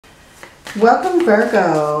Welcome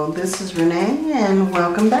Virgo, this is Renee and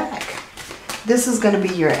welcome back. This is going to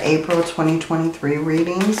be your April 2023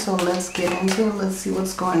 reading, so let's get into it. Let's see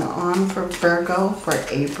what's going on for Virgo for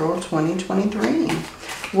April 2023.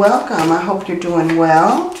 Welcome, I hope you're doing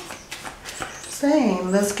well.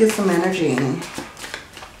 Let's get some energy.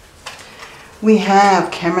 We have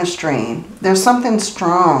chemistry. There's something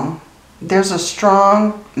strong. There's a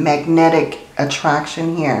strong magnetic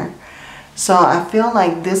attraction here. So I feel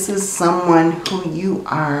like this is someone who you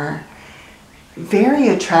are very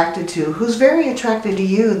attracted to, who's very attracted to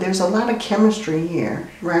you. There's a lot of chemistry here,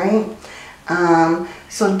 right?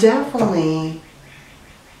 So definitely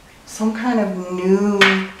some kind of new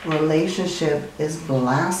relationship is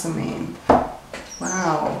blossoming.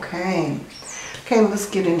 Wow, okay. Okay, let's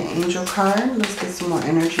get an angel card. Let's get some more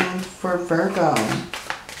energy for Virgo.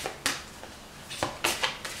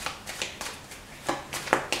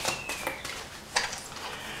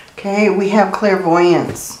 Okay, we have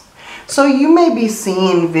clairvoyance. So you may be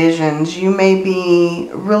seeing visions. You may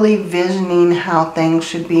be really visioning how things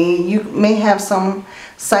should be. You may have some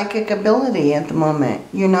psychic ability at the moment,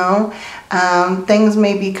 you know. Things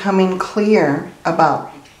may be coming clear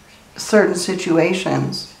about certain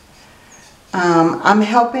situations. I'm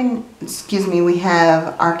helping, we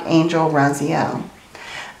have Archangel Raziel.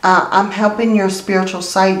 I'm helping your spiritual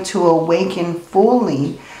sight to awaken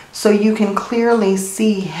fully so you can clearly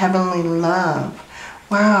see heavenly love.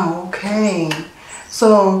 Wow, okay.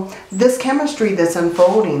 So this chemistry that's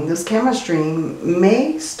unfolding, this chemistry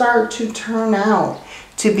may start to turn out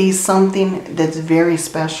to be something that's very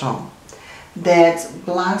special, that's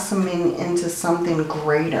blossoming into something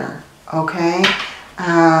greater, okay?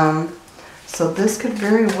 So this could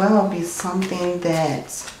very well be something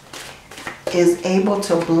that is able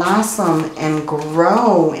to blossom and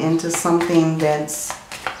grow into something that's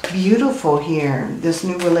beautiful here. This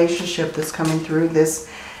new relationship that's coming through, this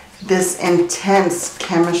intense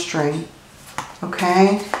chemistry.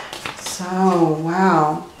 Okay, so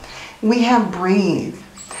wow, we have breathe.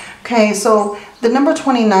 Okay, so the number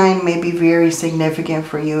 29 may be very significant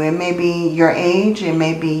for you. It may be your age, it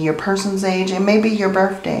may be your person's age, it may be your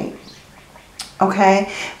birthday.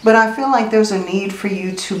 Okay, but I feel like there's a need for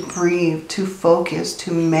you to breathe, to focus,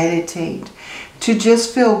 to meditate, to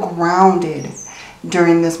just feel grounded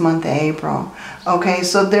during this month of April. Okay,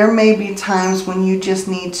 so there may be times when you just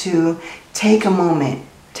need to take a moment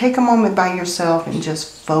by yourself and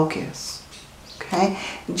just focus. Okay,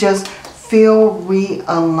 just feel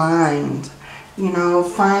realigned, you know,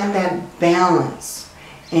 find that balance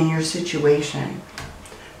in your situation.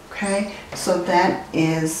 Okay, so that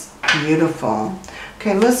is beautiful.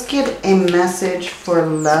 Okay, let's get a message for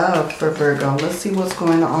love for Virgo. Let's see what's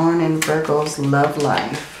going on in Virgo's love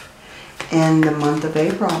life in the month of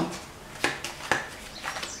April.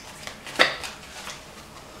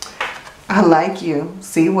 I like you.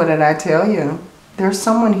 See, what did I tell you? There's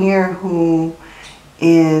someone here who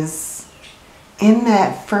is in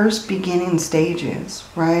that first beginning stages,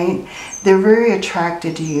 right? They're very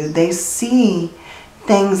attracted to you. They see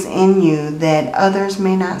things in you that others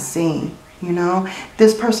may not see. You know,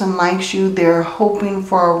 this person likes you. They're hoping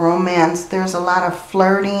for a romance. There's a lot of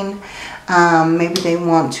flirting. Maybe they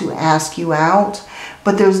want to ask you out.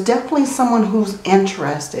 But there's definitely someone who's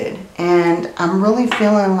interested. And I'm really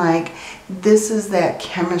feeling like this is that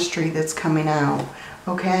chemistry that's coming out.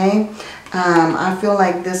 Okay? I feel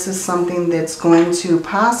like this is something that's going to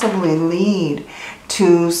possibly lead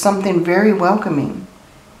to something very welcoming.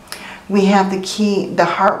 We have the key, the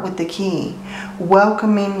heart with the key.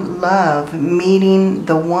 Welcoming love, meeting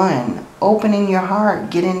the one, opening your heart,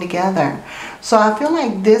 getting together. So I feel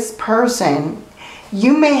like this person,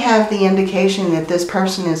 you may have the indication that this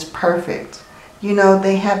person is perfect. You know,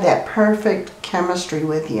 they have that perfect chemistry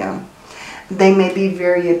with you. They may be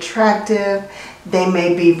very attractive. They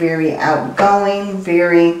may be very outgoing,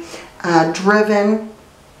 very driven.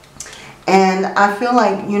 And I feel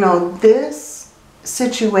like, you know, this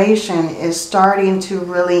situation is starting to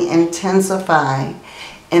really intensify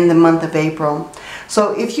in the month of April.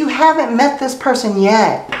 So if you haven't met this person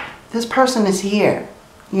yet, this person is here.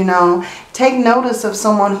 You know, take notice of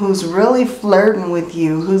someone who's really flirting with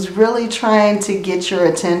you, who's really trying to get your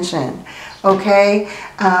attention. Okay,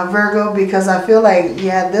 Virgo, because I feel like,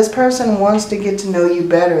 yeah, this person wants to get to know you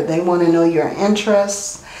better. They want to know your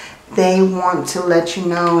interests. They want to let you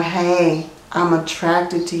know, hey, I'm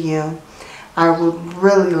attracted to you. I would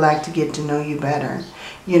really like to get to know you better,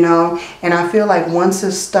 you know. And I feel like once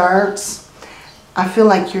it starts, I feel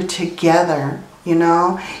like you're together, you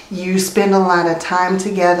know. You spend a lot of time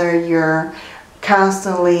together. You're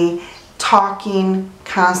constantly talking,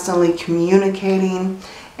 constantly communicating.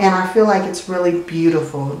 And I feel like it's really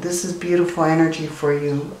beautiful. This is beautiful energy for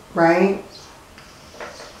you, right?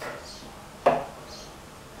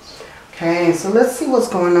 Okay, so let's see what's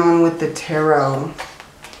going on with the tarot.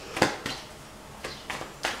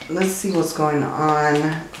 Let's see what's going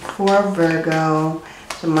on for Virgo,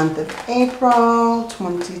 the month of April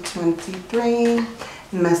 2023.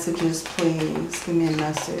 Messages, please. Give me a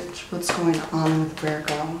message. What's going on with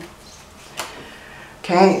Virgo?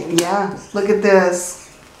 Okay, yeah, look at this.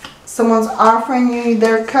 Someone's offering you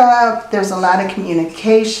their cup. There's a lot of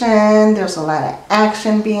communication. There's a lot of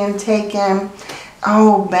action being taken.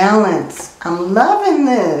 Oh, balance. I'm loving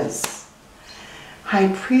this. High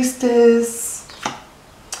Priestess.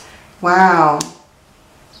 Wow.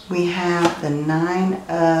 We have the 9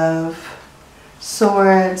 of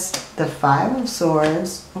Swords, the 5 of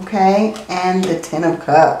Swords, okay, and the 10 of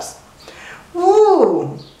Cups.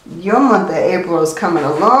 Woo! Your month of April is coming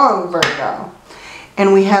along, Virgo.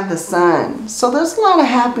 And we have the Sun. So there's a lot of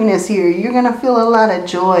happiness here. You're going to feel a lot of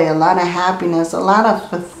joy, a lot of happiness, a lot of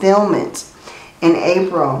fulfillment in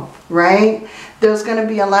April, right? There's going to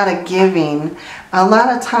be a lot of giving, a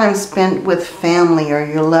lot of time spent with family or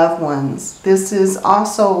your loved ones. This is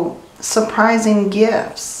also surprising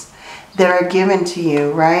gifts that are given to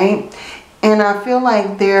you, right? And I feel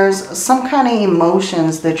like there's some kind of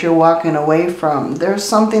emotions that you're walking away from. There's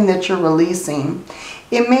something that you're releasing.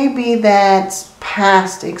 It may be that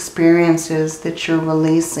past experiences that you're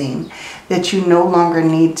releasing, that you no longer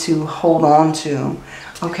need to hold on to,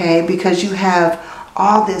 okay? Because you have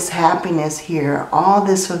all this happiness here, all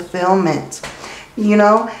this fulfillment, you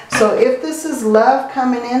know? So if this is love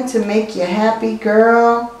coming in to make you happy,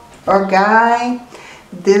 girl or guy,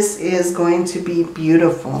 this is going to be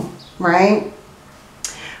beautiful, right?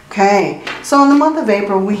 Okay, so in the month of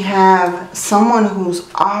April, we have someone who's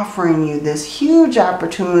offering you this huge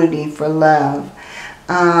opportunity for love.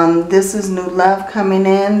 This is new love coming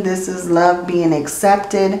in. This is love being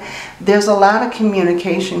accepted. There's a lot of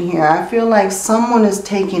communication here. I feel like someone is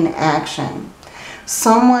taking action.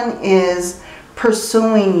 Someone is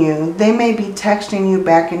pursuing you. They may be texting you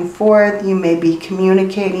back and forth. You may be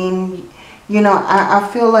communicating. You know, I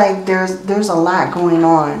feel like there's a lot going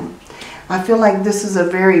on. I feel like this is a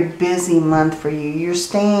very busy month for you. You're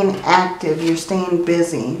staying active. You're staying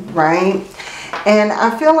busy, right? And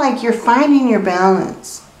I feel like you're finding your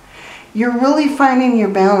balance. You're really finding your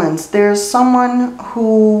balance. There's someone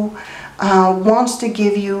who wants to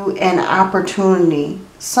give you an opportunity,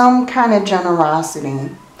 some kind of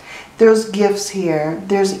generosity. There's gifts here.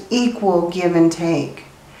 There's equal give and take.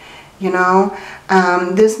 You know,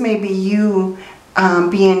 this may be you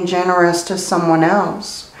being generous to someone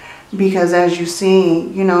else. Because as you see,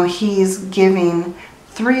 you know, he's giving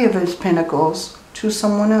 3 of his pentacles to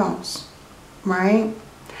someone else, right?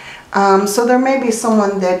 So there may be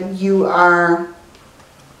someone that you are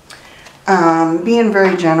being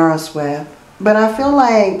very generous with. But I feel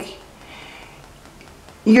like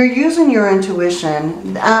you're using your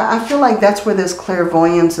intuition. I feel like that's where this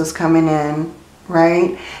clairvoyance is coming in,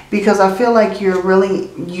 right? Because I feel like you're really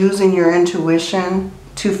using your intuition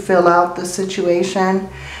to fill out the situation.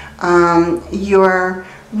 You're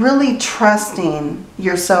really trusting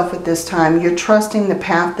yourself at this time. You're trusting the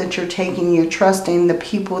path that you're taking. You're trusting the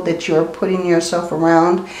people that you're putting yourself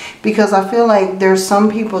around. Because I feel like there's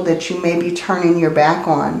some people that you may be turning your back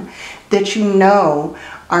on, that you know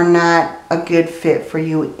are not a good fit for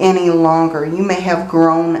you any longer. You may have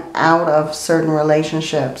grown out of certain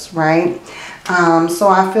relationships, right? So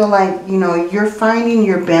I feel like, you know, you're finding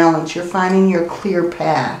your balance. You're finding your clear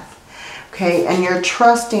path. Okay, and you're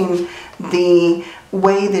trusting the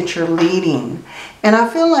way that you're leading. And I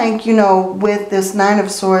feel like, you know, with this 9 of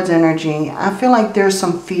Swords energy, I feel like there's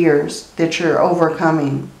some fears that you're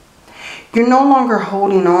overcoming. You're no longer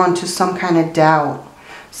holding on to some kind of doubt,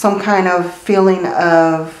 some kind of feeling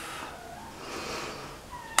of,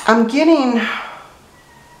 I'm getting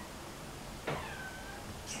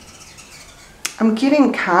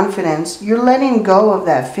confidence. You're letting go of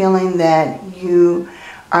that feeling that you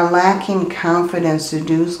are lacking confidence to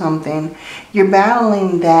do something. You're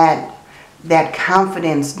battling that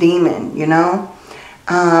confidence demon, you know.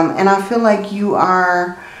 And I feel like you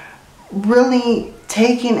are really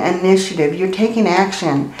taking initiative. You're taking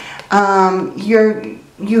action.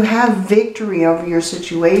 You have victory over your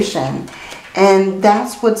situation. And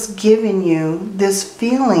that's what's giving you this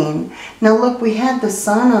feeling. Now look, we had the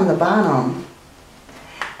Sun on the bottom.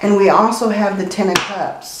 And we also have the 10 of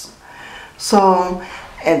Cups. So,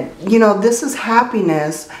 and, you know, this is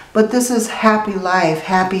happiness, but this is happy life,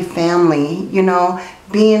 happy family, you know,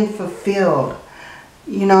 being fulfilled,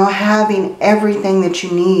 you know, having everything that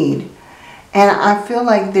you need. And I feel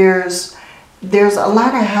like there's a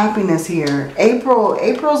lot of happiness here.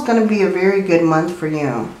 April's going to be a very good month for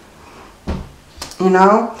you. You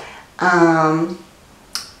know?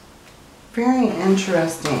 Very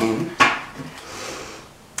interesting.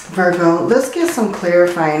 Virgo, let's get some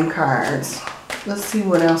clarifying cards. Let's see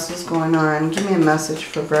what else is going on. Give me a message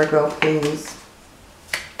for Virgo, please.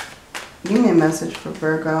 Give me a message for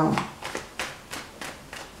Virgo.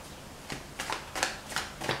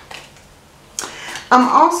 I'm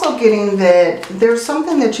also getting that there's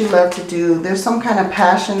something that you love to do. There's some kind of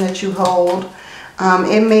passion that you hold.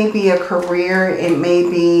 It may be a career. It may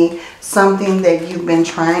be something that you've been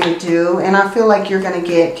trying to do. And I feel like you're going to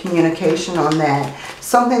get communication on that.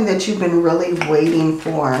 Something that you've been really waiting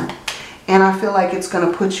for. And I feel like it's going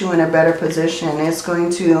to put you in a better position. It's going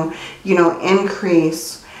to, you know,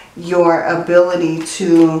 increase your ability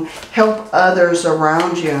to help others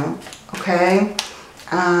around you. Okay?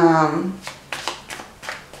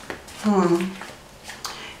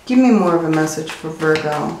 Give me more of a message for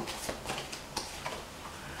Virgo.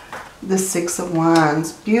 The Six of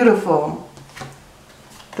Wands. Beautiful.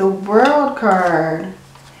 The World card.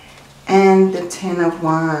 And the Ten of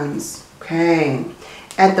Wands. Okay.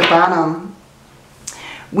 At the bottom,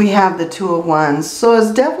 we have the Two of Wands. So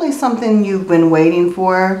it's definitely something you've been waiting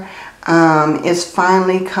for. Is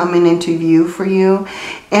finally coming into view for you.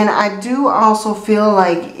 And I do also feel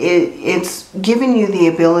like it's giving you the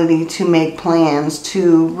ability to make plans,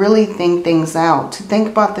 to really think things out, to think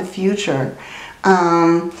about the future.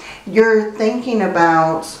 You're thinking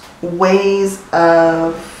about ways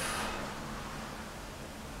of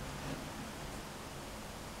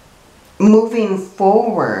moving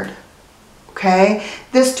forward. Okay?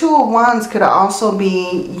 This Two of Wands could also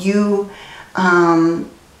be you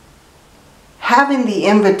having the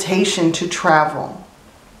invitation to travel.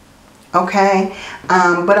 Okay?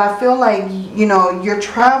 But I feel like, you know, your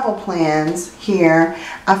travel plans here,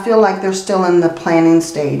 I feel like they're still in the planning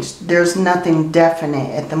stage. There's nothing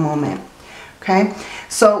definite at the moment. Okay?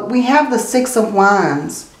 So we have the Six of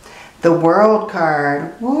Wands, the World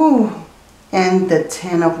card, woo, and the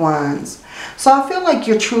Ten of Wands. So I feel like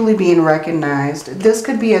you're truly being recognized. This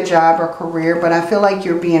could be a job or career, but I feel like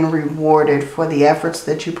you're being rewarded for the efforts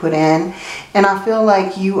that you put in. And I feel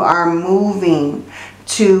like you are moving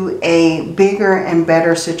to a bigger and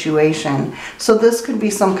better situation. So this could be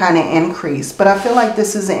some kind of increase. But I feel like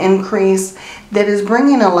this is an increase that is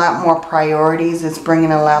bringing a lot more priorities. It's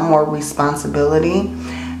bringing a lot more responsibility.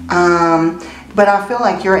 But I feel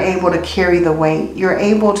like you're able to carry the weight. You're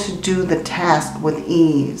able to do the task with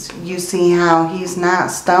ease. You see how he's not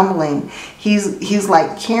stumbling. He's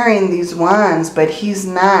like carrying these wands, but he's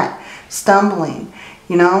not stumbling,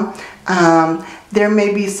 you know. There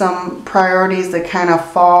may be some priorities that kind of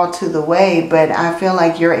fall to the way, but I feel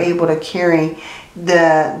like you're able to carry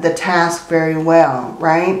the task very well,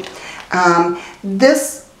 right? I'm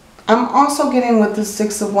also getting with the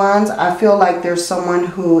Six of Wands, I feel like there's someone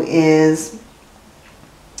who is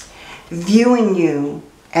viewing you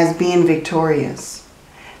as being victorious.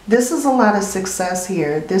 This is a lot of success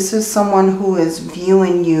here. This is someone who is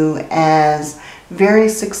viewing you as very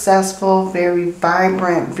successful, very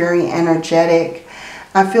vibrant, very energetic.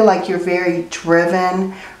 I feel like you're very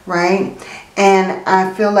driven, right? And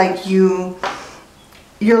I feel like you're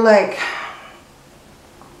like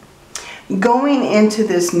going into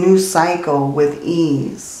this new cycle with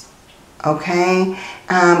ease, okay?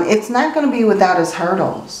 It's not going to be without its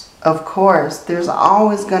hurdles. Of course, there's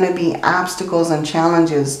always going to be obstacles and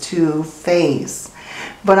challenges to face.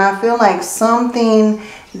 But I feel like something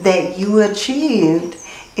that you achieved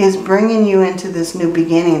is bringing you into this new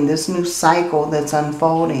beginning, this new cycle that's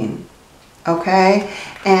unfolding. Okay?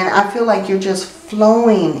 And I feel like you're just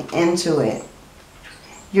flowing into it.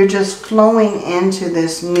 You're just flowing into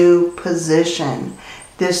this new position,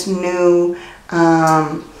 this new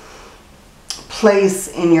place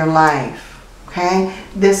in your life. Okay?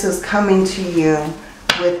 This is coming to you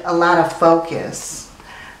with a lot of focus.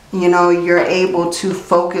 You know, you're able to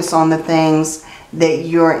focus on the things that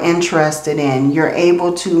you're interested in. You're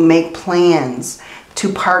able to make plans,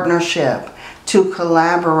 to partnership, to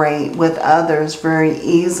collaborate with others very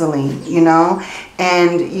easily, you know,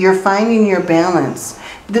 and you're finding your balance.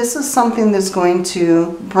 This is something that's going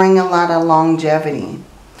to bring a lot of longevity.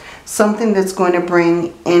 Something that's going to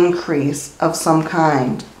bring increase of some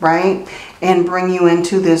kind, right? And bring you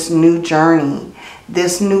into this new journey,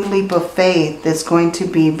 this new leap of faith that's going to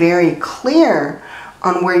be very clear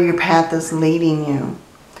on where your path is leading you.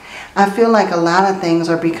 I feel like a lot of things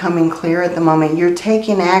are becoming clear at the moment. You're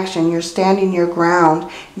taking action. You're standing your ground.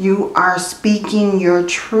 You are speaking your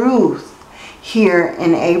truth here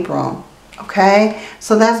in April. Okay,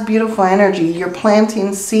 so that's beautiful energy. You're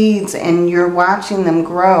planting seeds and you're watching them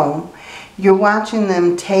grow. You're watching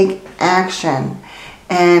them take action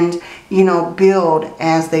and, you know, build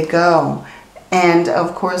as they go. And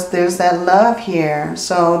of course, there's that love here.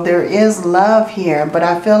 So there is love here, but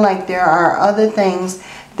I feel like there are other things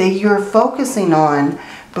that you're focusing on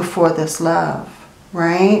before this love,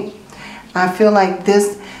 right? I feel like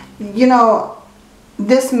this, you know,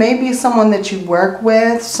 this may be someone that you work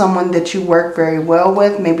with, someone that you work very well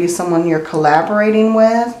with, maybe someone you're collaborating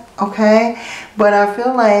with, okay? But I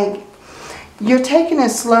feel like you're taking it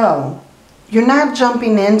slow. You're not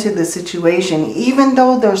jumping into the situation, even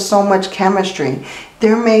though there's so much chemistry.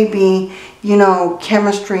 There may be, you know,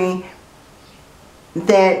 chemistry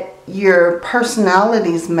that your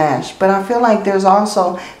personalities mesh, but I feel like there's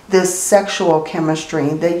also this sexual chemistry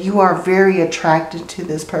that you are very attracted to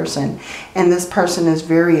this person and this person is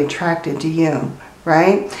very attracted to you,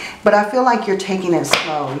 right? But I feel like you're taking it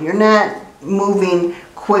slow. You're not moving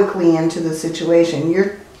quickly into the situation.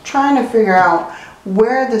 You're trying to figure out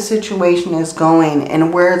where the situation is going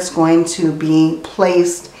and where it's going to be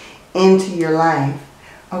placed into your life,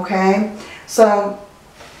 okay? So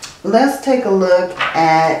let's take a look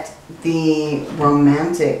at the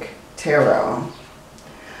romantic tarot.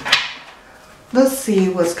 Let's see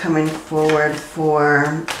what's coming forward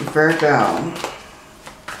for Virgo.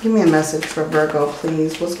 Give me a message for Virgo,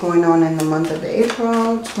 please. What's going on in the month of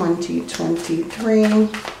April 2023?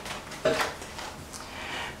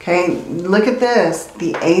 Okay, look at this.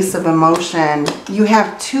 The Ace of Emotion. You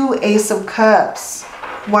have 2 Ace of Cups.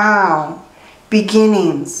 Wow.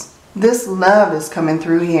 Beginnings. This love is coming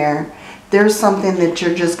through here. There's something that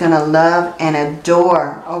you're just going to love and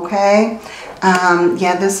adore, okay?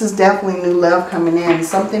 Yeah, this is definitely new love coming in.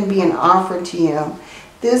 Something being offered to you.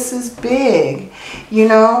 This is big, you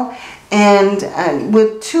know? And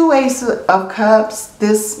with 2 Ace of Cups,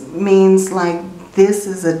 this means like this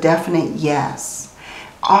is a definite yes.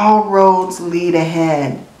 All roads lead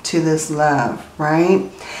ahead to this love, right?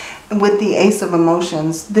 With the Ace of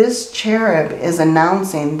Emotions, this cherub is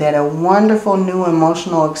announcing that a wonderful new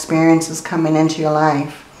emotional experience is coming into your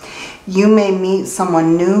life. You may meet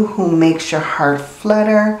someone new who makes your heart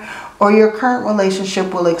flutter, or your current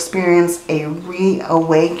relationship will experience a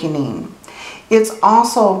reawakening. It's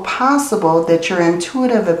also possible that your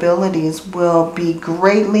intuitive abilities will be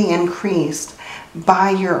greatly increased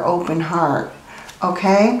by your open heart.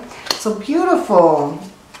 Okay, so beautiful.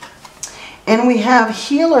 And we have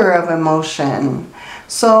Healer of Emotion.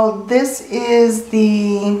 So this is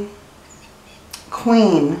the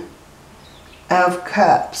Queen of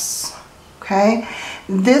Cups. Okay,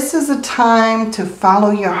 this is a time to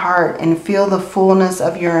follow your heart and feel the fullness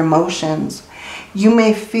of your emotions. You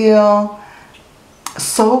may feel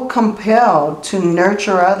so compelled to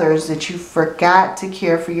nurture others that you forgot to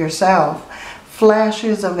care for yourself.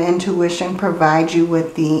 Flashes of intuition provide you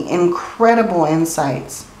with the incredible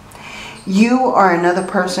insights. You or another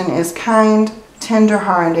person is kind,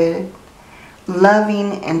 tender-hearted,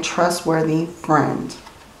 loving, and trustworthy friend.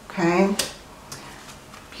 Okay?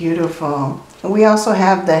 Beautiful. We also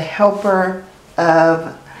have the Helper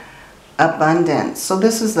of Abundance. So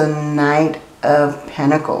this is the Knight of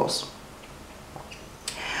Pentacles.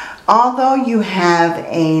 Although you have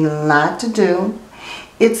a lot to do,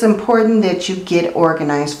 it's important that you get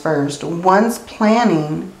organized first. Once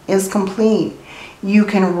planning is complete, you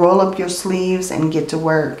can roll up your sleeves and get to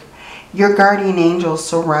work. Your guardian angels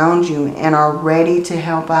surround you and are ready to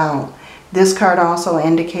help out. This card also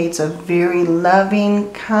indicates a very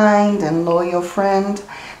loving, kind, and loyal friend.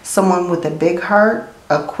 Someone with a big heart,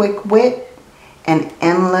 a quick wit, and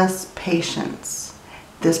endless patience.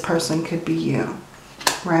 This person could be you,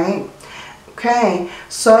 right? Okay,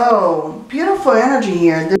 so beautiful energy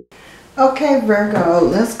here. Okay, Virgo,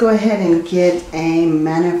 let's go ahead and get a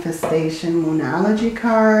manifestation moonology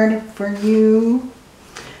card for you.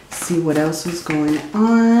 See what else is going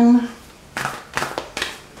on.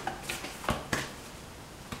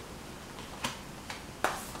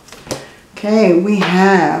 Okay, we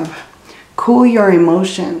have cool your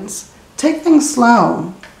emotions. Take things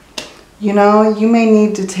slow. You know, you may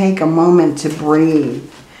need to take a moment to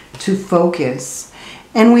breathe, to focus.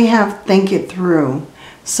 And we have think it through.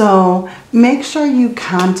 So make sure you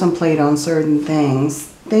contemplate on certain things.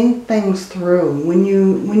 Think things through. When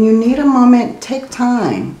you need a moment, take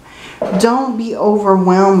time. Don't be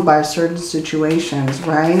overwhelmed by certain situations,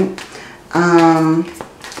 right?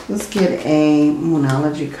 Let's get a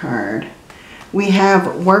moonology card. We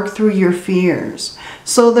have work through your fears.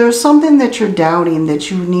 So there's something that you're doubting that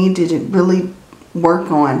you need to really work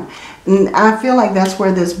on. And I feel like that's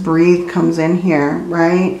where this breathe comes in here,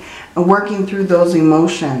 right? working through those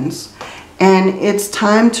emotions. And it's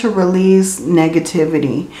time to release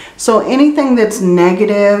negativity. So anything that's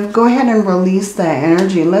negative, go ahead and release that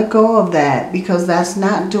energy. Let go of that, because that's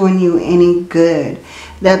not doing you any good.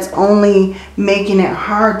 That's only making it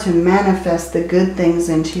hard to manifest the good things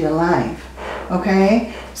into your life.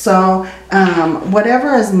 Okay? So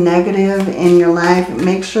whatever is negative in your life,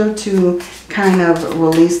 make sure to kind of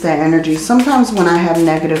release that energy. Sometimes when I have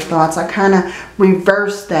negative thoughts, I kind of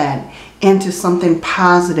reverse that into something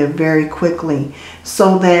positive very quickly,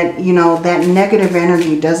 so that, you know, that negative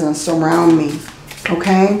energy doesn't surround me.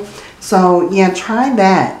 Okay? So yeah, try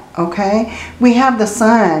that. Okay? We have the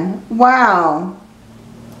sun. Wow.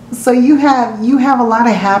 So you have a lot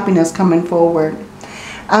of happiness coming forward.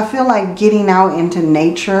 I feel like getting out into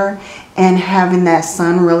nature and having that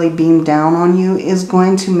sun really beam down on you is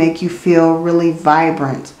going to make you feel really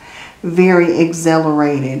vibrant, very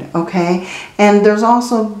exhilarated, okay? And there's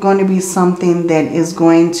also going to be something that is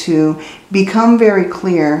going to become very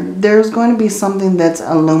clear. There's going to be something that's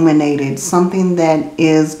illuminated, something that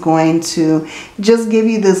is going to just give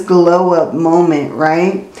you this glow up moment,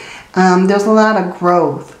 right? There's a lot of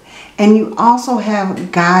growth. And you also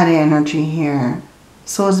have God energy here.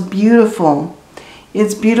 So it's beautiful.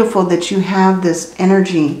 It's beautiful that you have this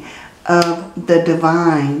energy of the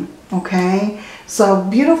divine, okay? So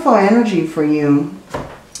beautiful energy for you,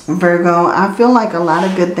 Virgo. I feel like a lot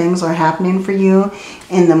of good things are happening for you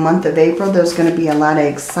in the month of April. There's going to be a lot of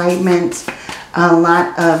excitement, a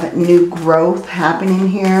lot of new growth happening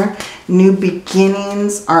here. New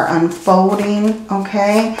beginnings are unfolding,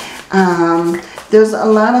 okay? There's a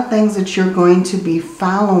lot of things that you're going to be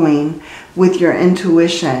following with your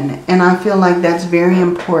intuition. And I feel like that's very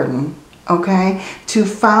important, okay? To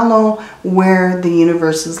follow where the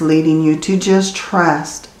universe is leading you, to just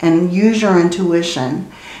trust and use your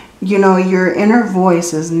intuition. You know, your inner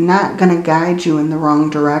voice is not going to guide you in the wrong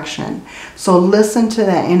direction. So listen to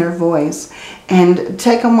that inner voice and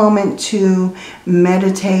take a moment to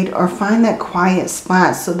meditate or find that quiet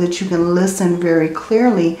spot so that you can listen very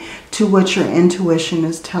clearly to what your intuition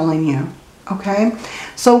is telling you. Okay?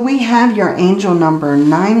 So we have your angel number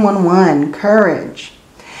 911, courage.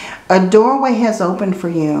 A doorway has opened for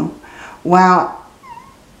you. While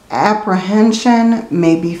apprehension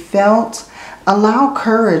may be felt, allow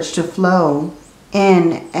courage to flow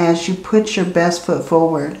in as you put your best foot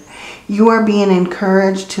forward. You are being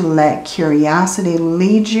encouraged to let curiosity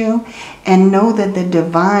lead you and know that the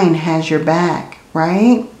divine has your back,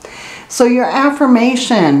 right? So your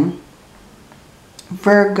affirmation,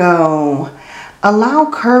 Virgo,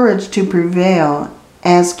 allow courage to prevail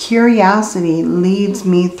as curiosity leads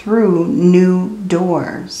me through new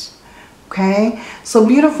doors. Okay? So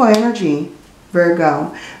beautiful energy,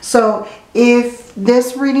 Virgo. So if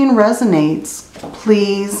this reading resonates,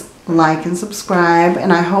 please like and subscribe,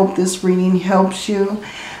 and I hope this reading helps you.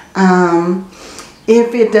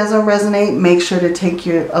 If it doesn't resonate, make sure to take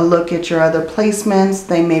a look at your other placements.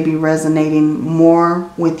 They may be resonating more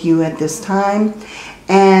with you at this time.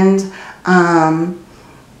 And I'll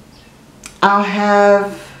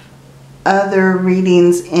have other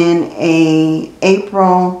readings in a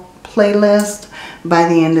April playlist by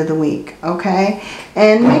the end of the week, okay?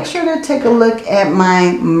 And make sure to take a look at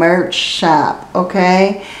my merch shop,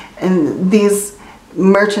 okay? And these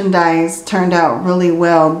merchandise turned out really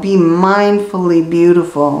well. Be mindfully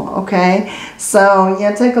beautiful, okay? So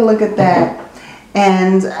yeah, take a look at that.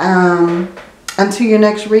 And until your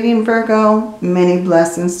next reading, Virgo, many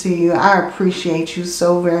blessings to you. I appreciate you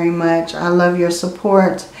so very much. I love your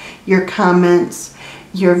support, your comments.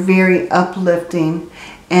 You're very uplifting,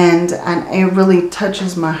 and it really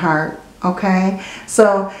touches my heart. Okay,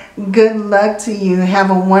 so good luck to you.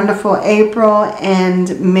 Have a wonderful April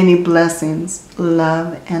and many blessings,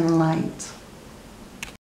 love and light.